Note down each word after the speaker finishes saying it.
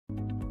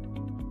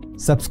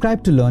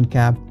Subscribe to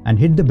LearnCab and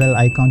hit the bell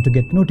icon to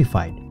get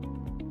notified.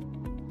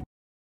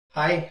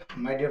 Hi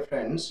my dear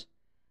friends,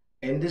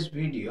 in this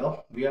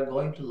video we are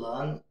going to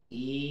learn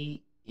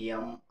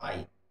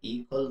EMI,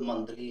 equal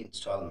monthly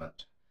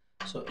installment.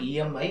 So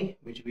EMI,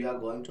 which we are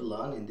going to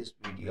learn in this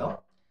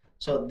video.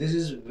 So this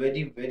is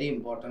very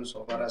important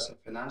so far as a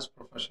finance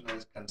professional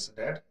is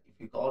considered. If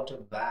you go to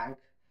bank,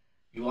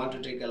 you want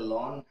to take a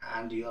loan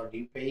and you are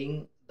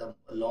repaying the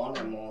loan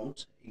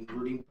amount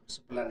including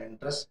principal and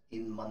interest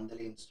in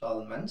monthly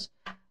installments,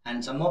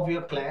 and some of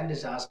your client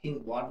is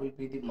asking what will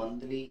be the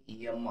monthly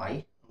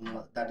EMI,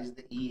 that is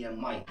the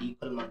EMI,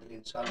 equal monthly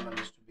installment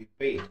is to be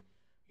paid.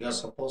 You are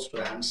supposed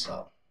to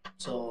answer.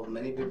 So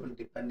many people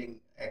depending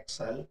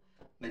Excel,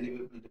 many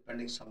people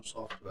depending some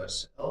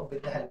softwares.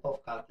 With the help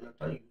of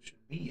calculator you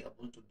should be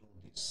able to do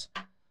this.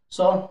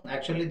 So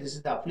actually this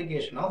is the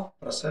application of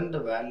present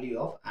value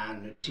of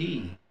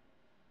annuity.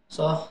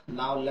 So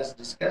now let's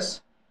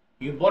discuss.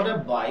 You bought a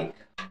bike.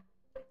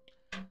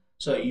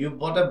 So you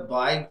bought a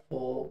bike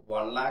for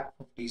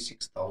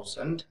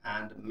 1,56,000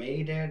 and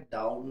made a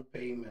down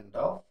payment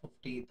of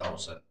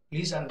 50,000.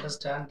 Please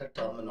understand the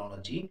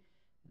terminology.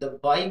 The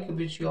bike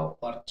which you are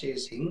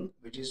purchasing,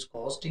 which is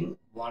costing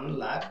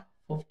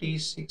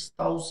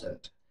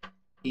 1,56,000.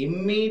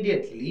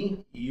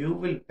 Immediately you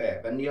will pay,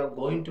 when you are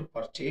going to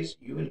purchase,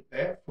 you will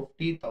pay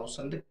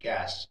 50,000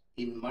 cash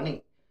in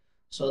money.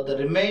 So the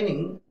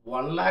remaining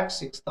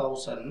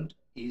 1,06,000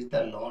 is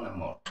the loan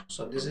amount.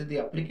 So this is the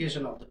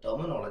application of the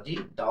terminology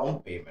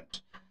down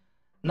payment.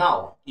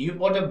 Now you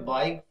bought a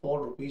bike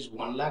for rupees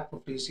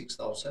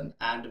 1,56,000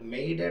 and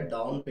made a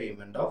down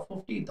payment of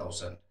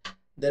 50,000.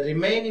 The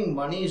remaining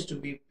money is to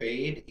be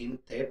paid in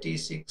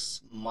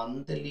 36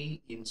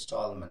 monthly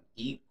installment,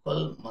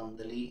 equal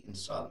monthly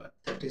installment.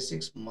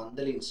 36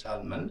 monthly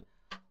installment.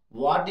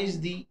 What is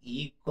the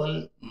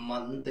equal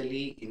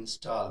monthly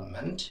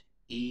installment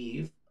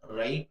if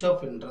rate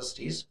of interest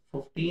is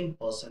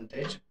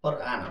 15%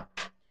 per annum?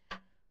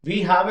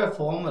 We have a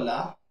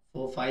formula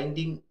for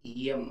finding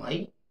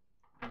EMI.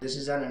 This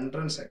is an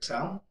entrance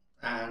exam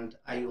and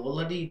I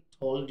already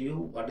told you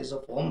what is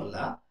a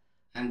formula,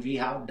 and we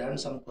have done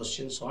some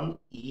questions on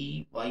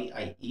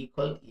EYI,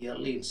 equal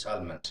yearly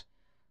installment.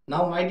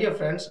 Now my dear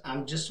friends,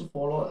 I'm just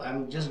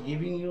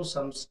giving you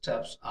some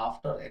steps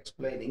after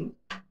explaining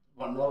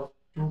one or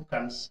two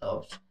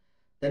concepts.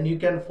 Then you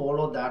can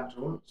follow that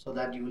rule so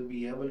that you will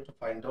be able to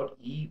find out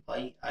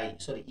EMI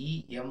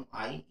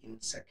in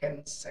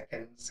seconds.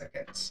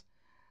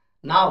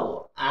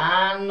 Now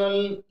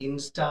annual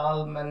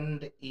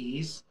installment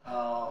is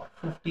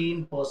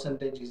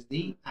 15% is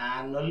the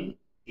annual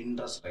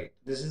interest rate.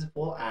 This is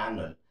for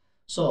annual.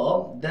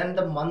 So then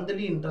the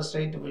monthly interest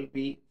rate will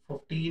be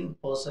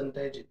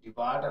 15%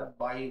 divided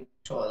by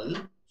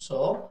 12.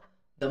 So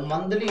the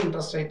monthly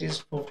interest rate is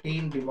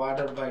 15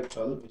 divided by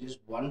 12, which is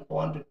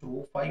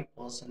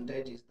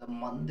 1.25% is the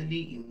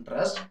monthly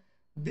interest.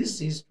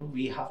 This is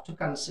we have to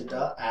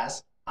consider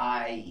as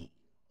I.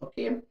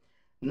 Okay.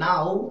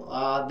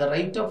 Now the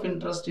rate of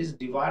interest is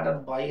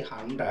divided by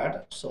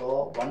 100.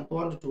 So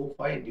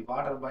 1.25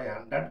 divided by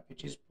 100,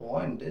 which is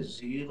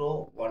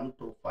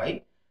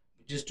 0.0125,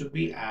 which is to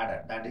be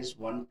added. That is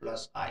 1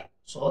 plus I.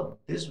 So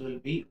this will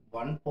be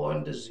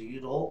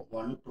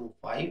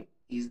 1.0125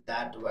 is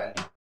that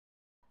value.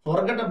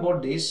 Forget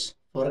about this,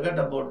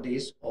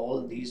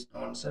 all these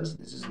nonsense.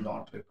 This is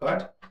not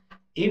required.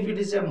 If it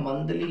is a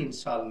monthly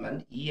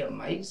installment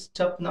EMI,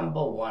 step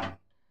number one,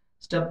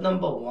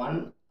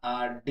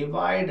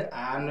 divide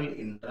annual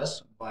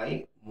interest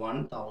by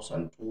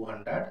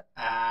 1,200,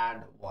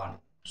 add 1.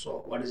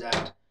 So what is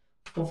that?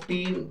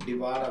 15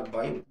 divided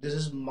by, this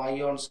is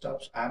my own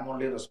steps, I am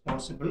only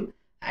responsible.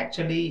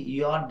 Actually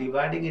you are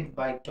dividing it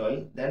by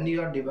 12, then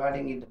you are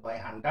dividing it by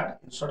 100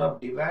 instead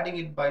of dividing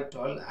it by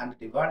 12 and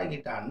dividing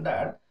it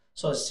 100.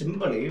 So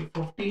simply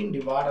 15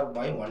 divided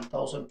by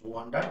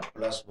 1,200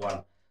 plus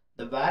 1.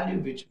 The value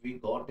which we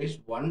got is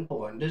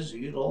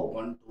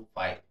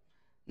 1.0125.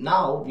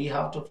 Now we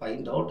have to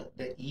find out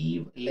the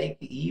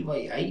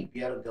EYI,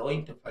 we are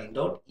going to find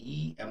out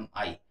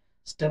EMI.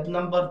 Step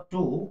number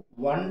 2,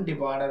 1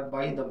 divided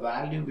by the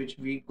value which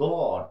we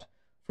got,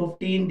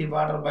 15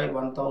 divided by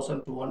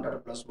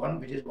 1,200 plus 1,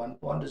 which is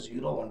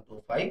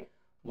 1.0125.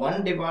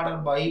 1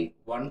 divided by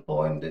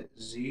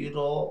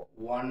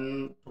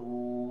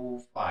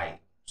 1.0125.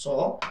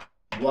 So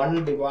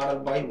 1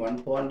 divided by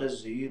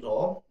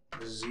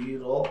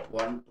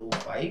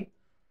 1.00125,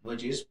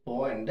 which is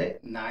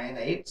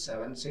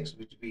 0.9876,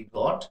 which we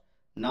got.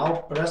 Now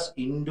press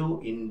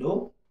into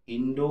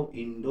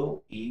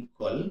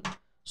equal.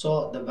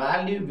 So the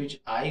value which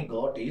I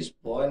got is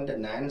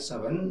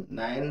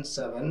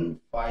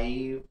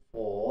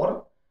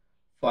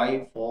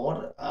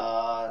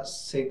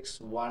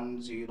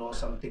 0.97975454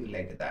 something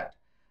like that.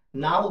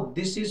 Now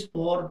this is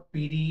for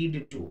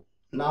period 2.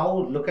 Now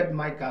look at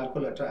my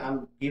calculator.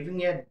 I'm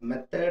giving a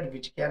method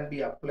which can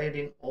be applied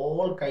in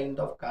all kind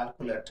of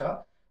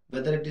calculator,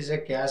 whether it is a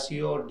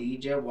Casio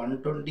DJ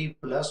 120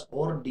 plus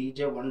or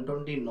DJ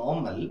 120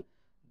 normal.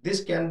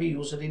 this can be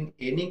used in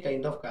any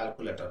kind of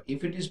calculator.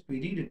 If it is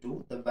period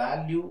 2, the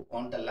value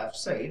on the left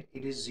side,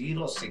 it is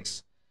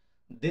 0.6.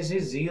 This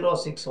is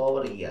 0.6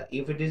 over here.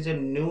 If it is a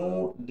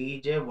new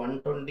DJ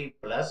 120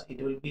 plus, it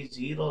will be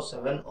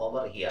 0.7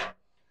 over here.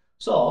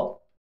 So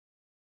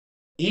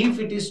if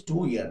it is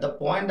 2 here, the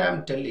point I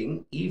am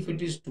telling, if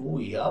it is 2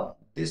 here,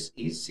 this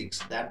is 6.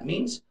 That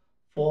means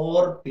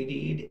 4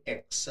 period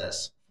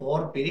excess.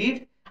 4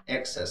 period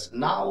excess.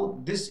 Now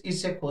this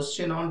is a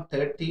question on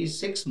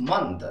 36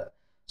 month.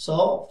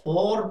 So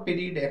 4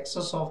 period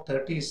excess of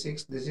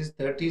 36. This is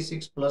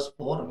 36 plus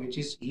 4, which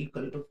is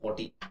equal to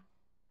 40.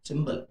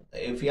 Simple.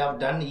 If you have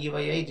done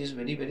EYI, it is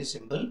very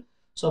simple.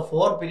 So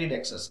 4 period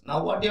excess.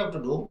 Now what you have to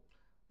do?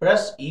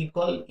 Press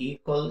equal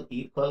until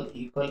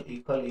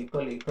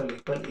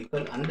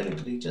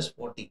it reaches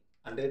 40.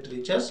 Until it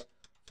reaches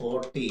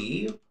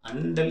 40.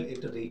 Until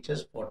it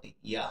reaches 40.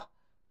 Yeah.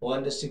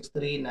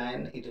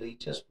 0.639. It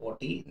reaches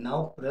 40.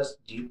 Now press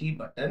GT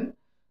button.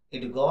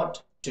 It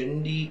got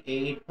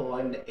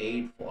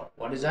 28.84.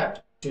 What is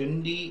that?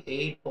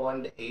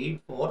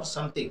 28.84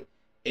 something.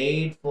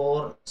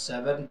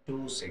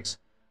 84726.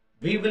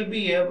 We will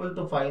be able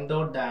to find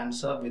out the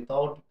answer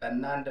without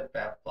pen and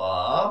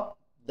paper.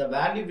 The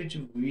value which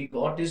we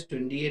got is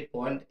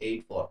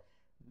 28.84.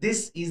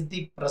 This is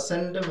the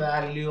present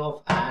value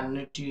of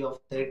annuity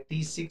of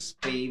 36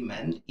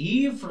 payment.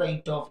 If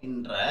rate of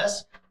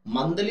interest,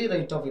 monthly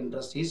rate of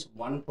interest is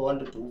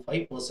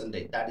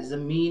 1.25%. That is the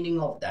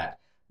meaning of that.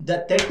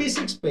 The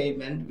 36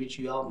 payment which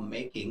you are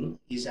making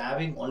is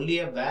having only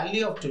a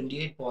value of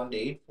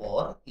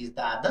 28.84 is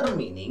the other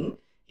meaning.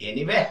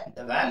 Anyway,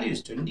 the value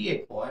is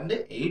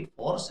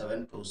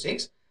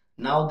 28.84726.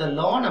 Now the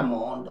loan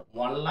amount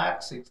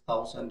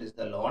 1,06,000 is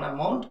the loan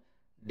amount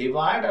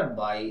divided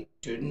by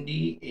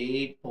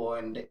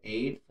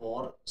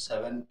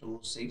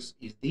 28.84726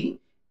 is the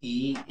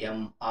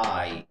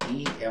EMI.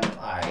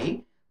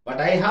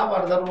 But I have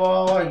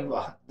otherwise,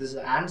 this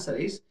answer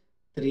is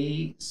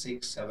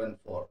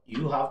 3674.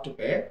 You have to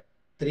pay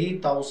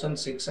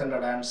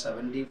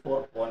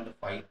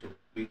 3,674.52.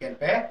 We can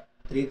pay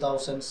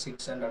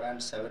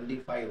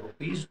 3,675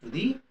 rupees to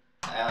the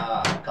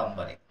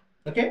company.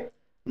 Okay.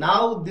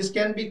 Now this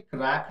can be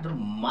cracked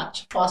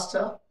much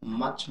faster,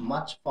 much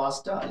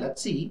faster.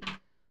 Let's see.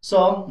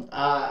 So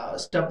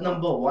step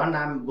number 1,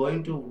 I'm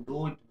going to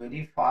do it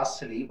very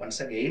fastly.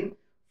 Once again,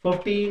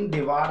 15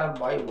 divided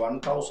by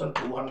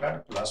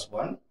 1,200 plus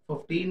 1.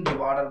 15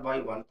 divided by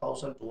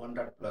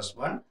 1,200 plus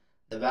 1.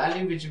 The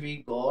value which we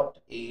got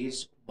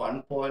is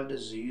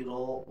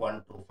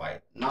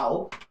 1.0125.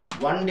 Now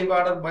 1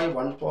 divided by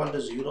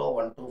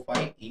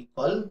 1.0125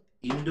 equal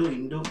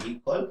into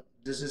equal.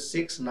 This is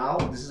 6 now.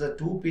 This is a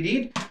 2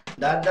 period.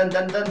 Then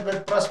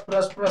press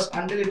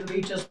until it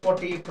reaches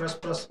 40.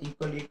 Press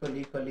equal.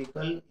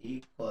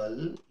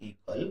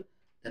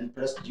 Then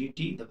press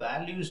GT. The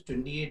value is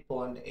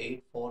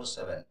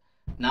 28.847.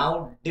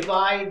 Now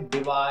divide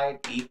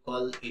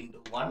equal into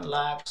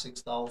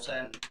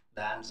 1,06,000.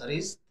 The answer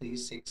is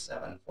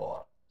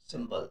 3674.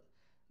 Simple.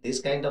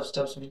 This kind of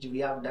steps which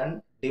we have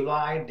done.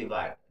 Divide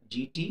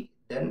GT.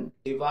 Then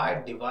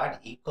divide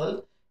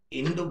equal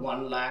into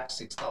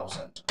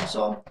 1,06,000.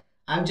 So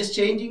I'm just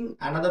changing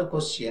another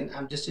question.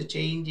 I'm just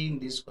changing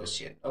this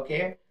question.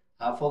 Okay.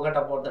 I forgot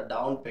about the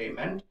down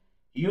payment.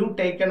 You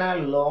taken a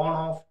loan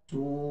of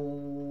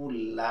 2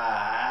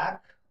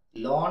 lakh.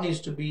 Loan is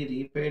to be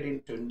repaid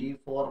in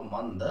 24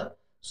 months.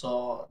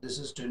 So this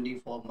is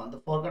 24 months.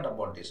 Forget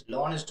about this.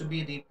 Loan is to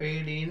be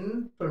repaid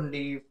in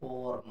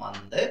 24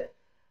 months.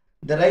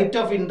 The rate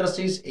of interest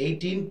is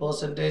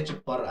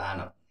 18% per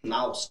annum.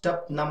 Now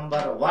step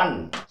number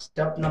 1.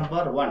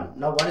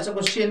 Now what is the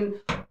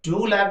question?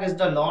 2 lakh is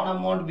the loan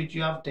amount which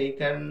you have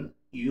taken.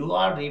 You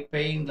are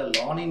repaying the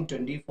loan in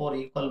 24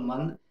 equal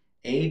months.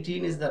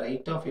 18 is the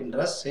rate of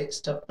interest.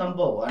 Step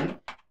number 1.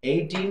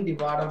 18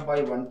 divided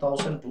by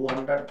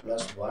 1,200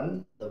 plus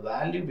 1. The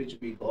value which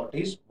we got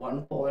is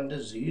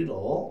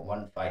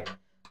 1.015.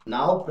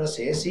 Now press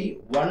AC.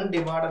 1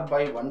 divided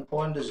by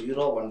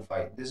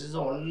 1.015. This is the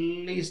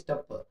only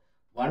step.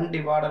 1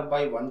 divided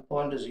by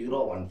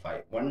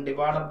 1.015. 1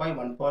 divided by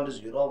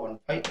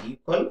 1.015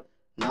 equal.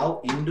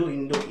 Now into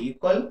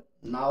equal.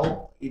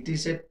 Now it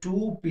is a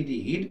 2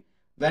 period.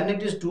 When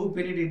it is 2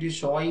 period, it is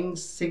showing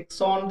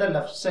 6 on the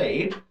left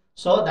side.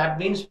 So that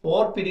means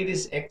 4 period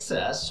is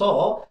excess.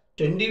 So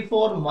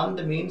 24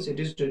 month means it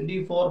is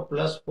 24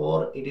 plus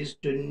 4. It is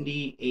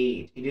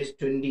 28. It is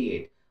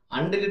 28.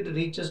 Until it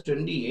reaches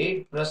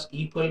 28, press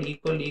equal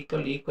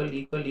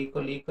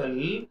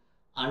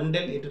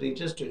until it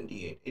reaches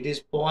 28. It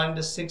is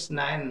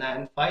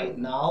 0.6995.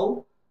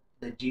 Now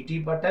the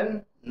GT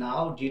button.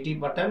 Now GT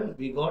button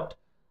we got.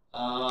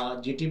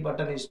 GT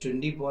button is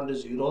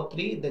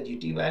 20.03. The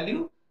GT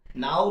value.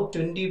 Now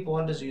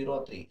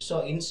 20.03. So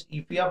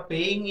if we are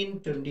paying in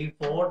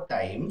 24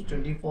 times,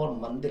 24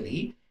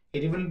 monthly,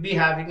 it will be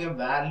having a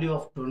value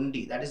of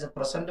 20. That is the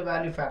present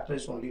value factor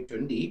is only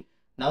 20.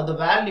 Now the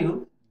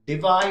value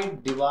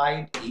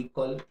divide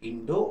equal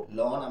into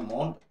loan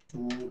amount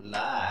 2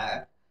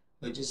 lakh.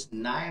 which is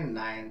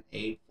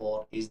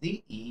 9984 is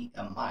the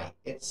EMI.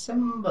 It's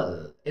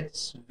simple.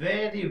 It's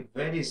very,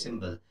 very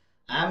simple.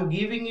 I'm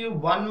giving you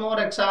one more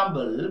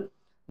example.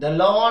 The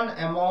loan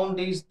amount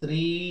is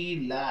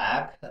 3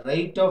 lakh.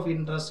 Rate of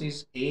interest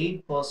is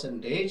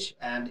 8%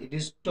 and it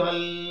is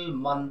 12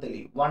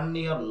 monthly, 1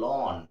 year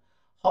loan.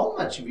 How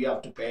much we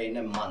have to pay in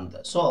a month?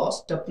 So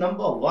step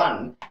number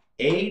 1,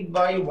 8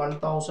 by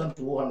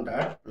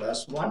 1200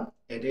 plus 1,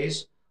 it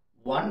is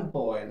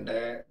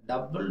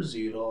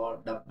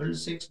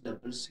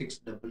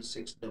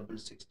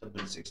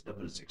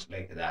 1.006666666666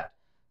 like that.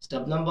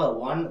 Step number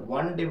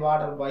 1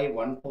 divided by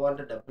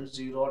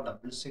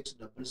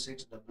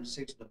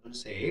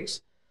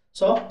 1.0066666666.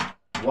 So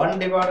 1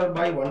 divided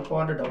by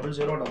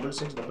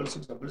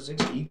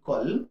 1.00666666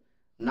 equal.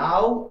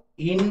 Now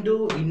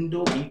into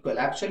equal.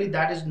 Actually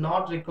that is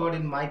not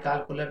recorded in my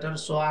calculator,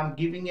 so I'm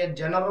giving a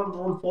general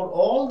rule for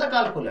all the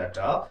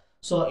calculator.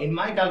 So in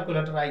my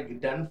calculator I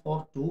done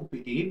for 2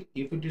 period.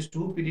 If it is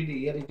 2 period,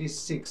 here it is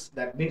 6.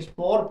 That means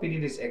 4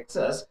 period is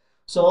excess.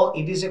 So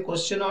it is a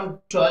question on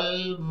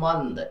 12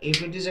 month.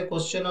 If it is a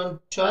question on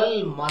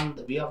 12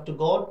 month, we have to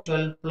go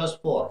 12 plus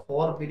 4.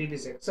 4 period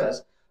is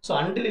excess. So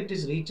until it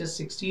is reaches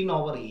 16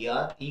 over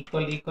here,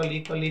 equal,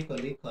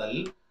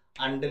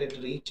 until it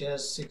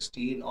reaches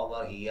 16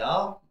 over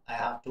here, I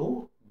have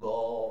to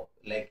go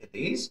like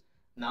this.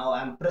 Now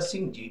I am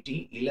pressing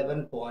GT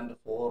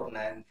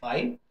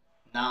 11.495.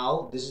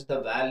 Now this is the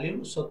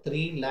value. So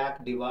 3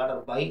 lakh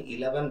divided by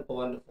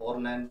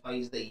 11.495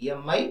 is the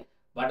EMI.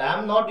 But I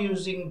am not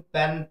using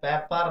pen,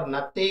 paper,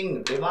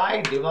 nothing.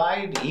 Divide,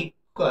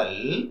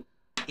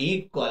 equal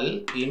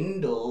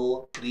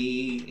into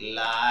 3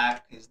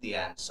 lakh is the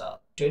answer.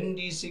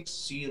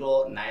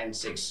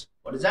 26096.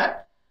 What is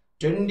that?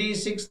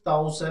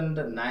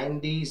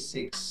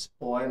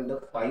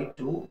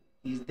 26,096.52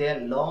 is their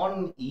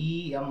loan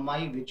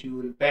EMI which you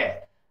will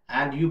pay.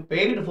 And you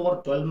paid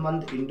for 12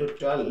 months into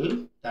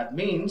 12. That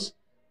means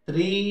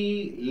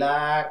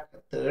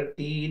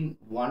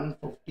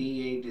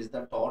 3,13,158 is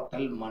the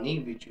total money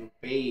which you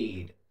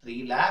paid.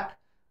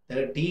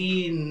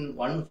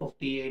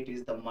 3,13,158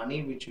 is the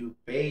money which you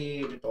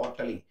paid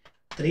totally.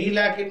 3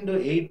 lakh into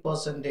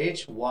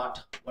 8%.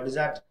 What is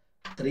that?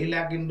 3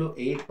 lakh into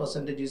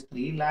 8% is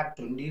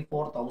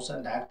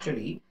 3,24,000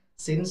 actually.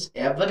 Since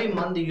every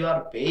month you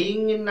are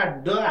paying in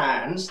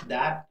advance,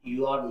 that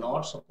you are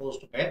not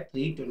supposed to pay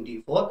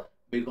 324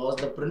 because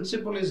the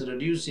principal is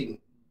reducing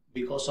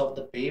because of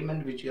the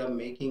payment which you are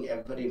making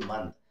every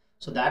month.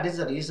 So that is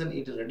the reason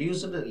it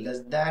reduced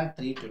less than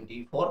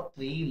 324.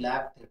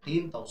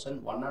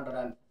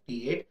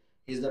 3,13,158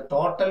 is the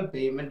total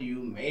payment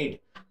you made.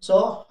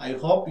 So I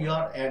hope you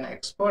are an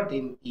expert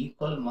in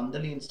equal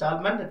monthly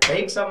installment.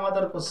 Take some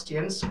other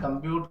questions,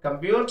 compute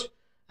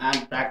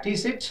and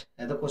practice it.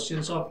 And the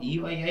questions of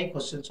EYI,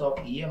 questions of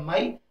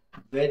EMI,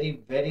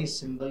 very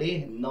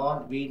simply.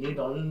 We need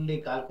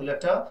only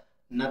calculator.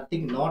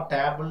 Nothing, no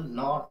table,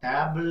 no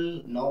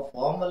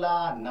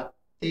formula,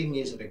 nothing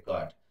is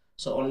required.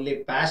 So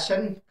only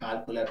passion,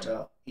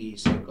 calculator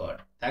is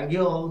required. Thank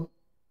you all.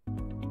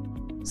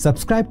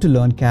 Subscribe to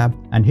LearnCab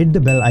and hit the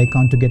bell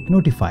icon to get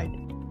notified.